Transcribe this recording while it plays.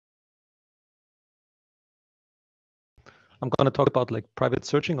I'm going to talk about like private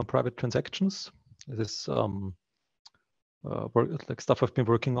searching on private transactions. This is like stuff I've been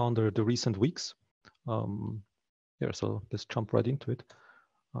working on the recent weeks. Yeah, so let's jump right into it.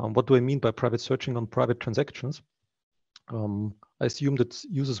 What do I mean by private searching on private transactions? I assume that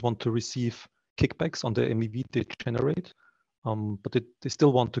users want to receive kickbacks on the MEV they generate, but they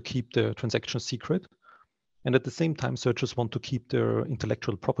still want to keep their transaction secret. And at the same time, searchers want to keep their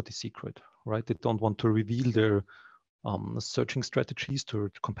intellectual property secret, right? They don't want to reveal their searching strategies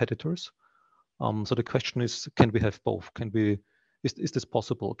to competitors. So the question is, can we have both? Is this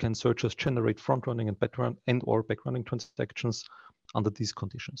possible? Can searchers generate front-running and or backrunning transactions under these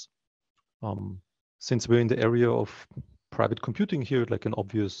conditions? Since we're in the area of private computing here, like an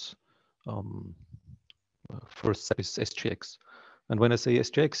obvious first step is SGX. And when I say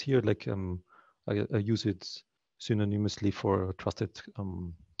SGX here, like I use it synonymously for trusted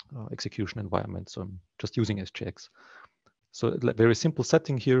execution environment. So I'm just using SGX. So a very simple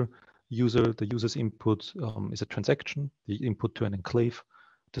setting here. The user's input is a transaction, the input to an enclave.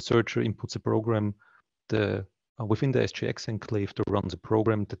 The searcher inputs a program. Within the SGX enclave, to run the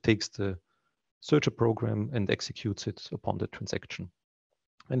program that takes the searcher program and executes it upon the transaction.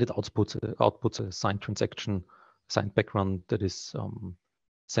 And it outputs a signed transaction, signed backrun that is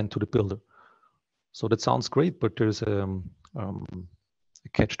sent to the builder. So that sounds great, but there's a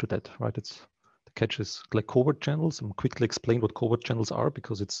catch to that, right? The catch is like covert channels. I'll quickly explain what covert channels are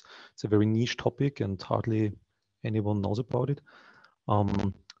because it's a very niche topic and hardly anyone knows about it.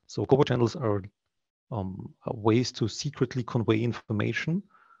 So covert channels are ways to secretly convey information.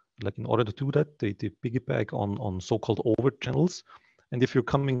 Like in order to do that, they piggyback on so-called overt channels. And if you're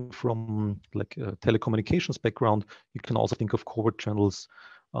coming from like a telecommunications background, you can also think of covert channels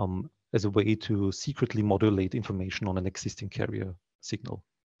as a way to secretly modulate information on an existing carrier signal.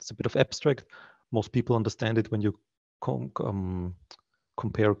 It's a bit of abstract. Most people understand it when you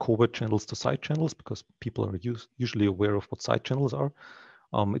compare covert channels to side channels because people are usually aware of what side channels are.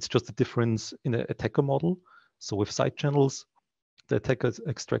 It's just a difference in the attacker model. So with side channels, the attacker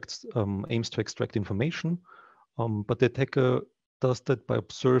aims to extract information, but the attacker does that by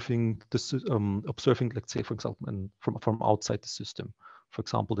observing, let's say, for example, from outside the system. For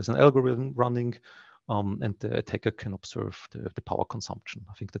example, there's an algorithm running, and the attacker can observe the power consumption.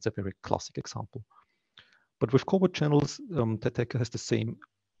 I think that's a very classic example. But with covert channels, the attacker has the same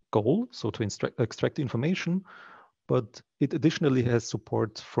goal, so to extract information, but it additionally has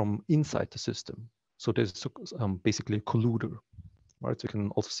support from inside the system. So there's basically a colluder, right? So you can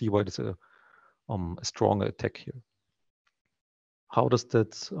also see why there's a stronger attack here. How does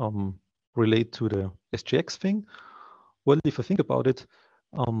that relate to the SGX thing? Well, if I think about it,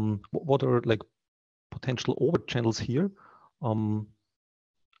 what are like potential overt channels here?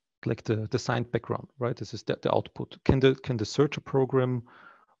 Like the signed background, right? This is the output. Can the searcher program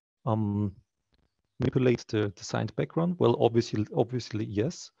manipulate the signed background? Well, obviously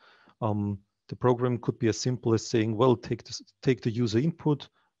yes. The program could be as simple as saying, well, take the user input,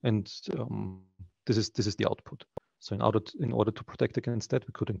 and this is the output. So in order to protect against that,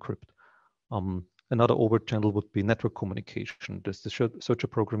 we could encrypt. Another overt channel would be network communication. The searcher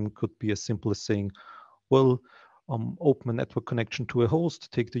program could be as simple as saying, well, open a network connection to a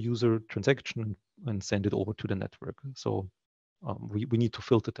host, take the user transaction and send it over to the network. So we need to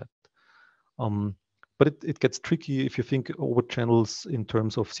filter that. But it gets tricky if you think overt channels in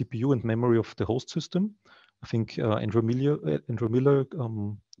terms of CPU and memory of the host system. I think Andrew Miller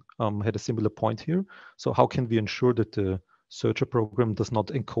had a similar point here. So how can we ensure that the searcher program does not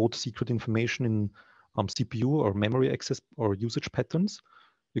encode secret information in CPU or memory access or usage patterns?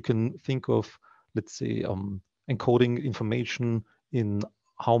 You can think of, let's say, encoding information in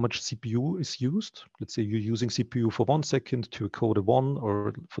how much CPU is used. Let's say you're using CPU for 1 second to code a 1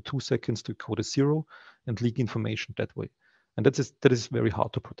 or for 2 seconds to code a 0 and leak information that way. And that is very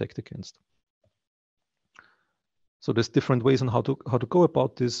hard to protect against. So there's different ways on how to go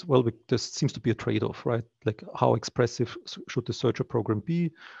about this. Well, there seems to be a trade-off, right? Like how expressive should the searcher program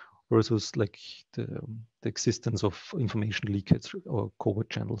be versus like the existence of information leakage or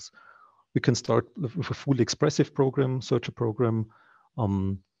covert channels. We can start with a fully expressive program, searcher program,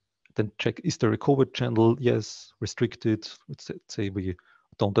 then check, is there a covert channel? Yes, restricted. Let's say we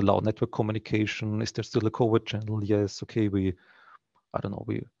don't allow network communication. Is there still a covert channel? Yes, okay, we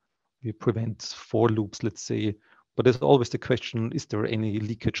prevent for loops, let's say. But there's always the question, is there any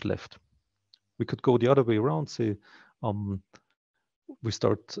leakage left? We could go the other way around, say, we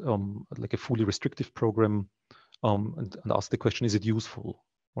start like a fully restrictive program and ask the question, is it useful,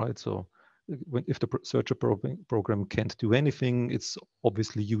 right? So if the searcher program can't do anything, it's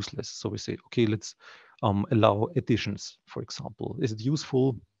obviously useless. So we say, okay, let's allow additions, for example. Is it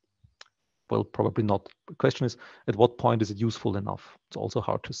useful? Well, probably not. The question is, at what point is it useful enough? It's also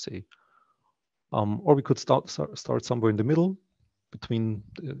hard to say. Or we could start somewhere in the middle, between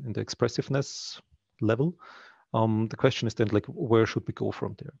in the expressiveness level. The question is then, like, where should we go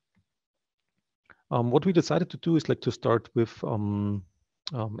from there? What we decided to do is like to start with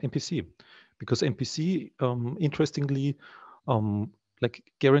MPC, because MPC, interestingly, like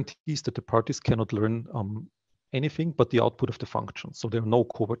guarantees that the parties cannot learn anything but the output of the function. So there are no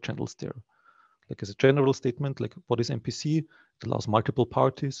covert channels there. Like as a general statement, like what is MPC? It allows multiple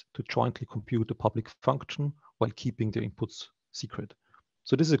parties to jointly compute a public function while keeping their inputs secret.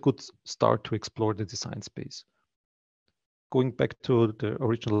 So this is a good start to explore the design space. Going back to the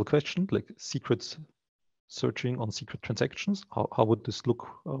original question, like secrets searching on secret transactions, how would this look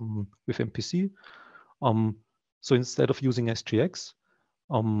with MPC? So instead of using SGX,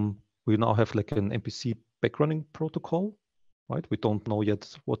 we now have like an MPC backrunning protocol, right? We don't know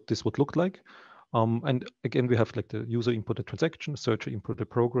yet what this would look like. And again, we have like the user input a transaction, searcher input a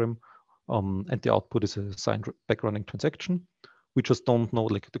program, and the output is a signed backrunning transaction. We just don't know,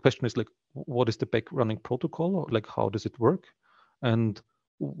 like the question is like, what is the backrunning protocol? Or like, how does it work? And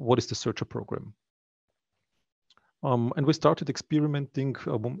what is the searcher program? And we started experimenting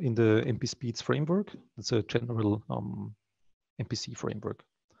in the MP-Speeds framework. It's a general MPC framework.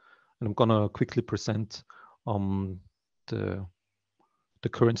 And I'm gonna quickly present the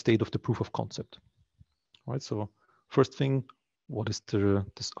current state of the proof of concept. All right, so first thing, what is the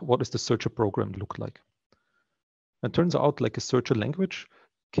searcher program look like? It turns out like a searcher language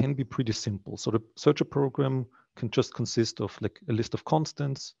can be pretty simple. So the searcher program can just consist of like a list of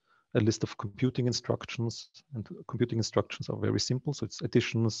constants, a list of computing instructions, and computing instructions are very simple. So it's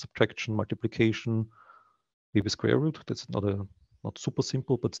addition, subtraction, multiplication, maybe square root. That's not super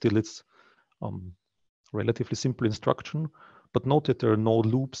simple, but still it's relatively simple instruction. But note that there are no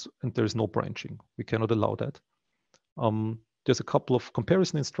loops and there is no branching. We cannot allow that. There's a couple of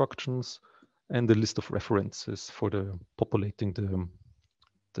comparison instructions and a list of references for the populating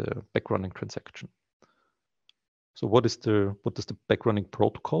the backrunning transaction. So what does the backrunning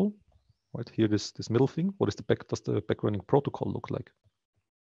protocol? Right here, this middle thing. Does the backrunning protocol look like?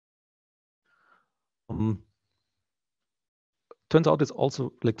 Turns out it's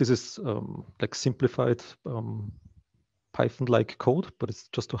also like this is like simplified Python-like code, but it's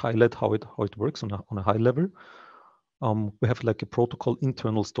just to highlight how it works on a high level. We have like a protocol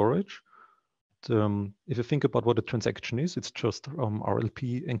internal storage. If you think about what a transaction is, it's just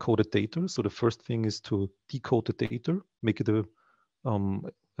RLP encoded data. So the first thing is to decode the data, make it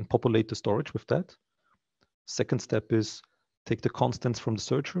and populate the storage with that. Second step is take the constants from the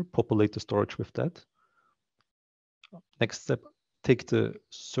searcher, populate the storage with that. Next step, take the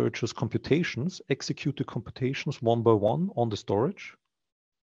searcher's computations, execute the computations one by one on the storage,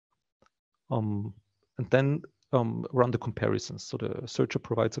 and then run the comparisons. So the searcher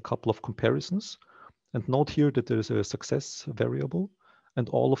provides a couple of comparisons. And note here that there's a success variable, and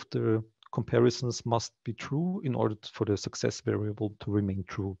all of the comparisons must be true in order for the success variable to remain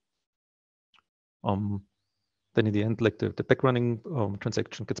true. Then in the end, like the backrunning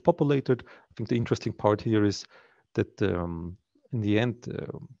transaction gets populated. I think the interesting part here is that in the end, the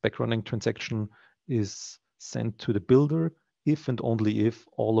backrunning transaction is sent to the builder if and only if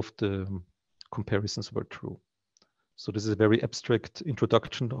all of the comparisons were true. So this is a very abstract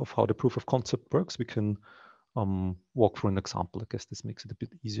introduction of how the proof of concept works. We can walk through an example. I guess this makes it a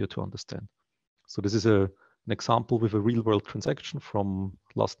bit easier to understand. So this is an example with a real-world transaction from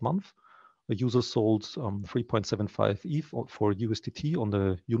last month. A user sold 3.75 ETH for USDT on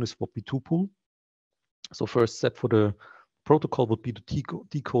the Uniswap V2 pool. So first step for the protocol would be to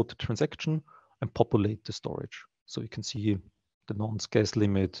decode the transaction and populate the storage. So you can see the non-scarce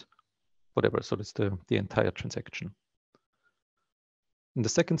limit, whatever. So that's the entire transaction. In the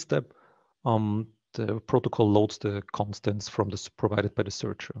second step, the protocol loads the constants provided by the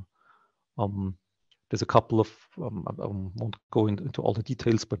searcher. There's a couple of, I won't go into all the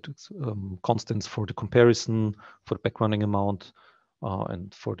details, but it's constants for the comparison, for the backrunning amount,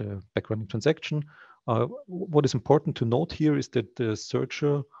 and for the backrunning transaction. What is important to note here is that the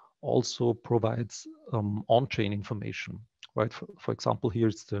searcher also provides on-chain information, right? For example, here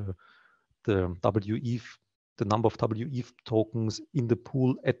it's the WETH, the number of WETH tokens in the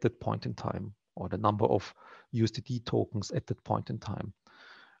pool at that point in time, or the number of USDT tokens at that point in time.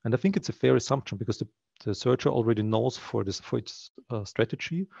 And I think it's a fair assumption because the searcher already knows for its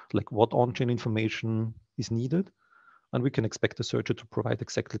strategy, like what on-chain information is needed, and we can expect the searcher to provide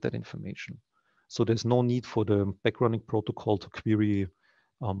exactly that information. So there's no need for the backrunning protocol to query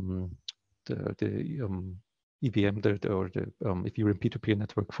EVM or the Ethereum peer-to-peer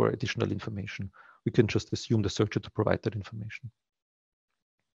network for additional information. We can just assume the searcher to provide that information.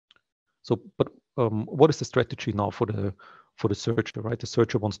 So, but what is the strategy now for the searcher, right? The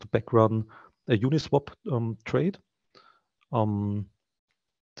searcher wants to backrun a Uniswap trade.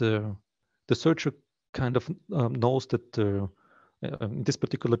 The searcher kind of knows that in this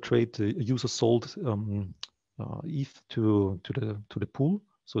particular trade, the user sold ETH to the pool.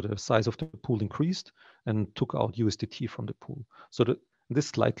 So the size of the pool increased and took out USDT from the pool. So this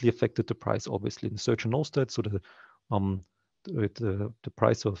slightly affected the price, obviously. The searcher knows that, so the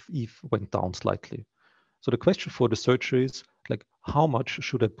price of ETH went down slightly. So the question for the searcher is like, how much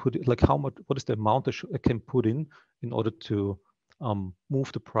should I put it? Like, what is the amount I can put in order to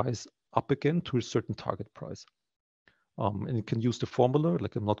move the price up again to a certain target price? And you can use the formula.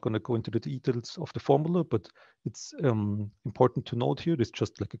 Like, I'm not going to go into the details of the formula, but it's important to note here. It's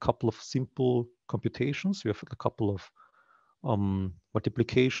just like a couple of simple computations. You have a couple of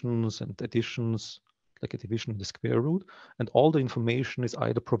multiplications and additions, like a division in the square root, and all the information is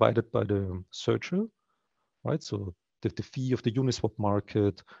either provided by the searcher, right? So the fee of the Uniswap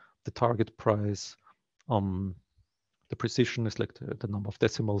market, the target price, the precision is like the number of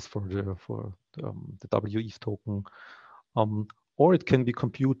decimals for the WETH token, or it can be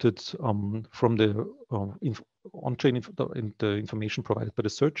computed from the on-chain the information provided by the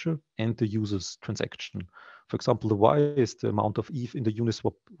searcher and the user's transaction. For example, the Y is the amount of ETH in the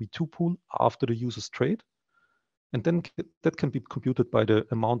Uniswap V2 pool after the user's trade, and then that can be computed by the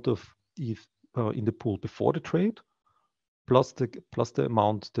amount of ETH in the pool before the trade, plus the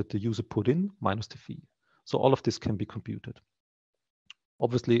amount that the user put in minus the fee. So all of this can be computed.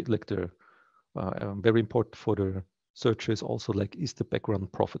 Obviously, like the very important for the searcher is also like, is the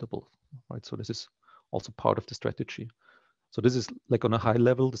backrun profitable, right? So this is also part of the strategy. So this is like on a high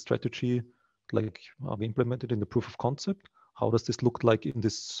level, the strategy like we implemented in the proof of concept. How does this look like in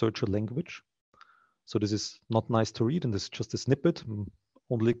this searcher language? So this is not nice to read, and this is just a snippet. I'm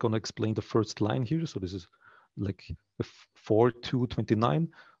only going to explain the first line here. So this is like 4.2.29.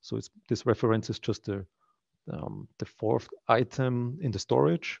 So this reference is just the fourth item in the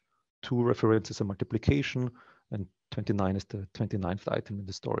storage. 2 references a multiplication, and 29 is the 29th item in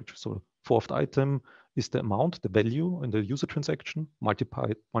the storage. So fourth item is the amount, the value in the user transaction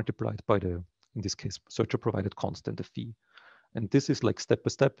multiplied by the, in this case, searcher provided constant, the fee. And this is like step by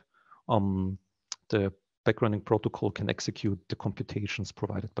step. The backrunning protocol can execute the computations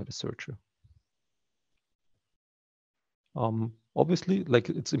provided by the searcher. Obviously, like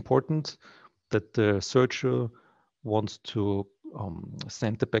it's important that the searcher wants to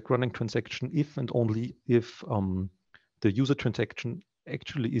send the backrunning transaction if and only if the user transaction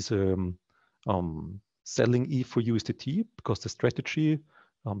actually is selling ETH for USDT, because the strategy,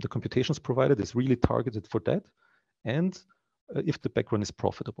 the computations provided is really targeted for that, and if the backrun is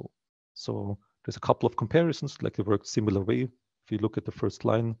profitable. So there's a couple of comparisons, like they work similar way. If you look at the first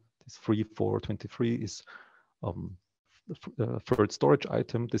line, this 3.4.23 is the third storage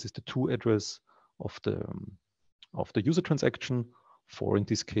item. This is the to address of the user transaction. 4 in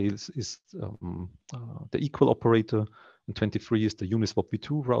this case is the equal operator, and 23 is the Uniswap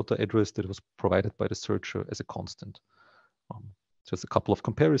v2 router address that was provided by the searcher as a constant. Just a couple of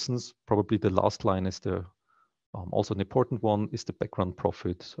comparisons. Probably the last line is the also an important one, is the backrun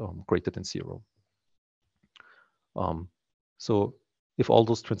profit greater than 0. So if all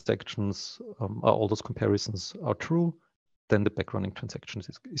those transactions, all those comparisons are true, then the backrunning transaction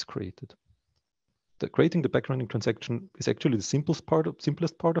is created. Creating the backrunning transaction is actually the simplest part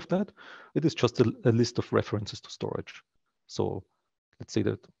of that. It is just a list of references to storage. So let's say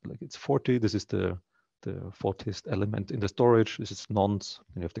that like it's 40. This is the 40th element in the storage. This is nonce.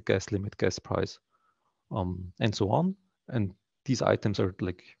 Then you have the gas limit, gas price, and so on. And these items are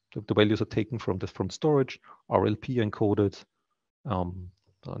like the values are taken from the storage, RLP encoded.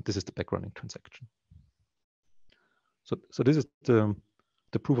 This is the backrunning transaction. So this is the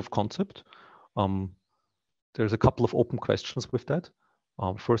proof of concept. There's a couple of open questions with that.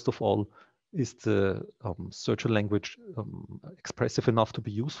 First of all, is the searcher language expressive enough to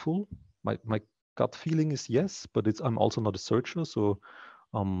be useful? My gut feeling is yes, but I'm also not a searcher, so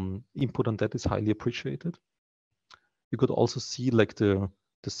input on that is highly appreciated. You could also see like the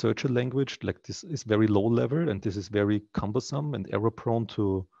searcher language, like this is very low level, and this is very cumbersome and error prone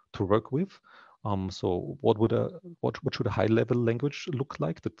to work with. So what should a high level language look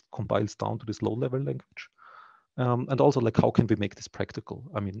like that compiles down to this low level language? And also, like, how can we make this practical?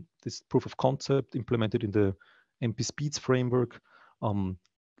 I mean, this proof of concept implemented in the MP Speeds framework,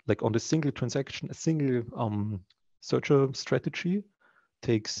 like on the single transaction, a single searcher strategy,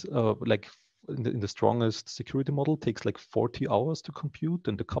 takes like in the strongest security model takes like 40 hours to compute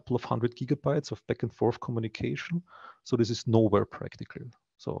and a couple of 100 gigabytes of back and forth communication. So this is nowhere practical.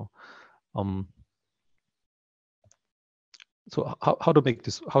 So so how to make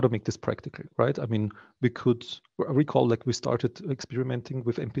this practical, right? I mean, we could recall like we started experimenting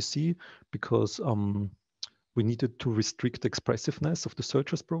with MPC because we needed to restrict the expressiveness of the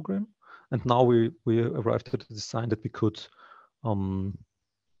searchers program, and now we arrived at the design that we could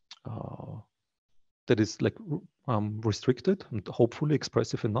that is like restricted and hopefully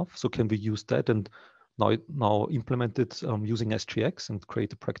expressive enough. So can we use that and now implement it using SGX and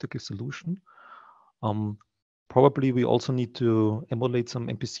create a practical solution? Probably we also need to emulate some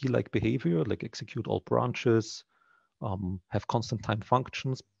MPC-like behavior, like execute all branches, have constant time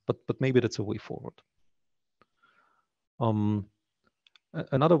functions, but maybe that's a way forward.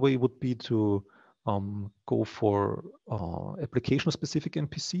 Another way would be to go for application-specific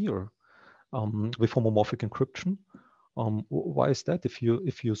MPC or with homomorphic encryption. Why is that? If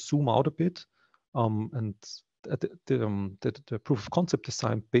you zoom out a bit, and the proof of concept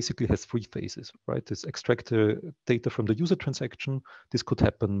design basically has three phases, right? This extract the data from the user transaction. This could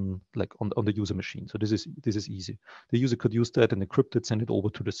happen like on the user machine. So this is easy. The user could use that and encrypt it, send it over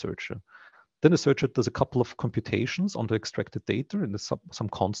to the searcher. Then the searcher does a couple of computations on the extracted data and some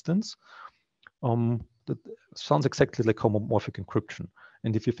constants. That sounds exactly like homomorphic encryption.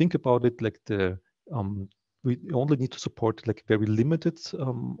 And if you think about it, like we only need to support like very limited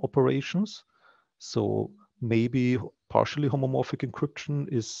operations. So maybe partially homomorphic encryption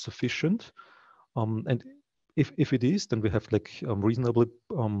is sufficient. And if it is, then we have like reasonably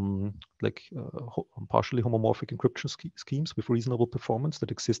partially homomorphic encryption schemes with reasonable performance that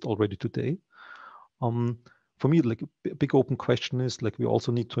exist already today. For me, like a big open question is like we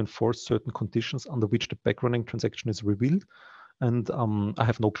also need to enforce certain conditions under which the backrunning transaction is revealed, and I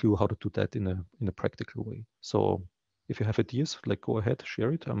have no clue how to do that in a practical way. So if you have ideas, like go ahead,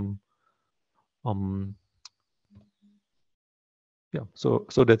 share it. Yeah. So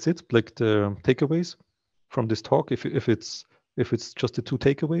that's it. Like the takeaways from this talk. If it's just the two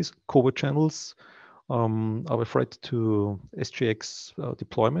takeaways, covert channels are a threat to SGX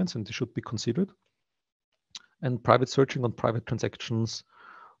deployments, and they should be considered. And private searching on private transactions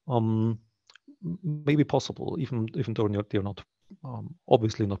may be possible, even though they're not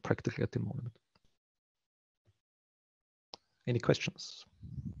obviously not practical at the moment. Any questions?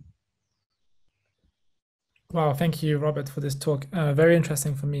 Wow, thank you, Robert, for this talk. Very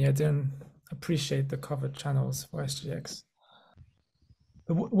interesting for me. I didn't appreciate the covered channels for SGX.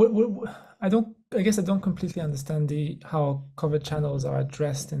 I guess I don't completely understand how covered channels are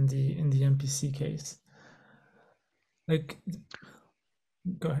addressed in the MPC case. Like,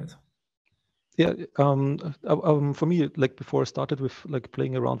 go ahead. Yeah, for me, like before I started with like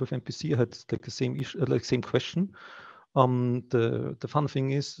playing around with MPC, I had like the same issue, like same question. The fun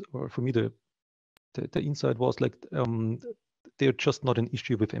thing is, or for me, the insight was like they're just not an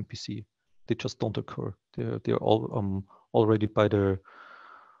issue with MPC. They just don't occur. They're all already by the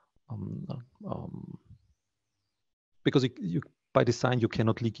because you by design you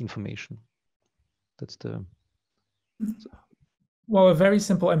cannot leak information. That's the. Well, a very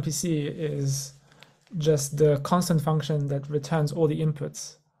simple MPC is just the constant function that returns all the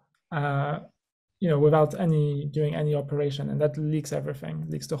inputs, without doing any operation, and that leaks everything,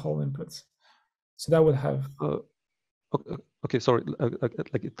 leaks the whole inputs. So that would have. Okay, sorry.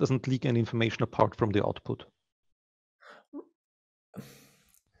 Like it doesn't leak any information apart from the output.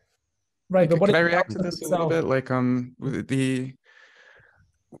 Right, but what can I react to this a little bit? Like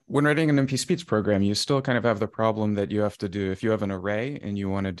when writing an MP speech program, you still kind of have the problem that you have to do, if you have an array and you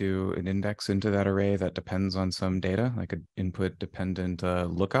want to do an index into that array that depends on some data, like an input dependent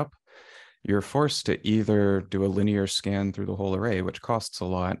lookup, you're forced to either do a linear scan through the whole array, which costs a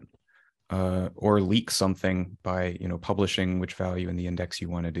lot, or leak something by publishing which value in the index you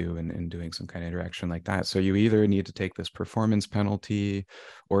want to do and doing some kind of interaction like that. So you either need to take this performance penalty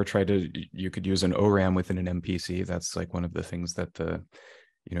or you could use an ORAM within an MPC. That's like one of the things that the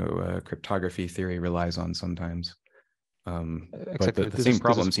cryptography theory relies on sometimes. Exactly. But the same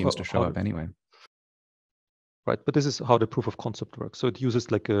problem seems to show up anyway. Right, but this is how the proof of concept works. So it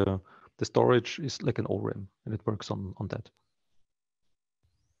uses like the storage is like an ORAM, and it works on that.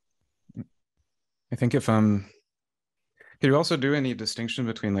 I think if can you also do any distinction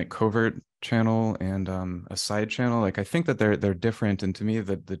between like covert channel and a side channel? Like I think that they're different, and to me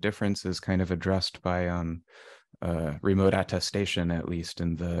the difference is kind of addressed by remote attestation, at least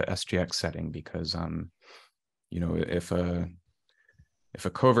in the SGX setting, because if If a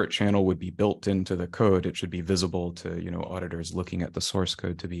covert channel would be built into the code, it should be visible to, auditors looking at the source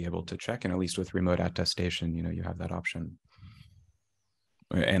code to be able to check. And at least with remote attestation, you have that option.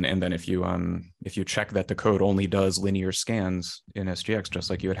 And then if you check that the code only does linear scans in SGX, just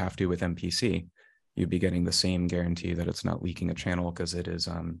like you would have to with MPC, you'd be getting the same guarantee that it's not leaking a channel because it is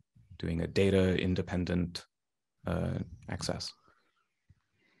doing a data independent access.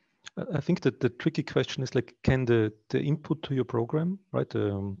 I think that the tricky question is like, can the input to your program, right,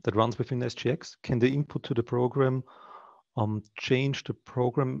 that runs within SGX, can the input to the program change the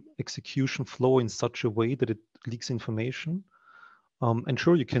program execution flow in such a way that it leaks information? And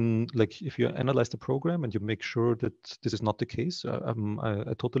sure, you can, like, if you analyze the program and you make sure that this is not the case,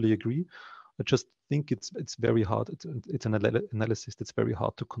 I totally agree. I just think it's very hard. It's an analysis that's very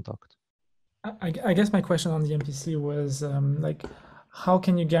hard to conduct. I guess my question on the MPC was like, how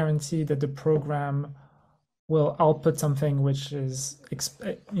can you guarantee that the program will output something which is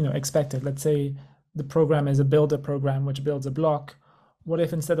expected? Let's say the program is a builder program which builds a block. What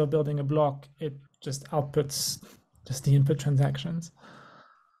if instead of building a block, it just outputs just the input transactions?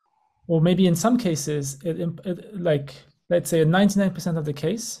 Or maybe in some cases, it like, let's say 99% of the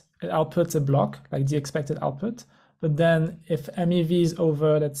case, it outputs a block, like the expected output. But then if MEV is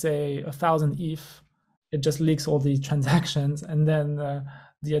over, let's say 1,000 ETH, it just leaks all the transactions, and then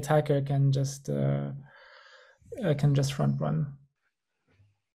the attacker can just front run.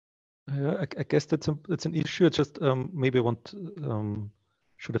 I guess that's an issue. Just maybe I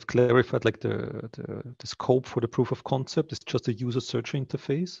should have clarified, like the scope for the proof of concept is just a user search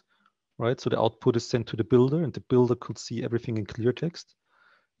interface, right? So the output is sent to the builder, and the builder could see everything in clear text.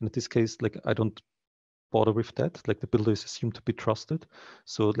 And in this case, like, I don't bother with that. Like, the builder is assumed to be trusted.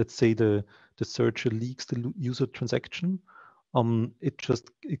 So let's say the searcher leaks the user transaction.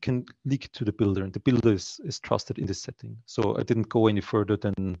 It can leak to the builder, and the builder is trusted in this setting. So I didn't go any further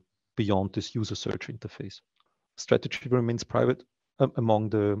than beyond this user search interface. Strategy remains private among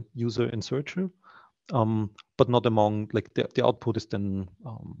the user and searcher, but not among, like, the output is then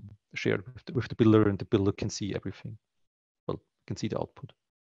shared with the builder, and the builder can see everything. Well, can see the output.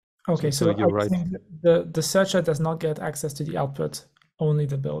 Okay, so you're right. Think the searcher does not get access to the output, only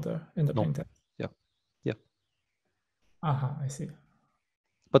the builder in the plain text. Yeah. I see.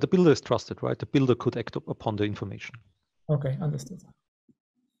 But the builder is trusted, right? The builder could act upon the information. Okay, understood.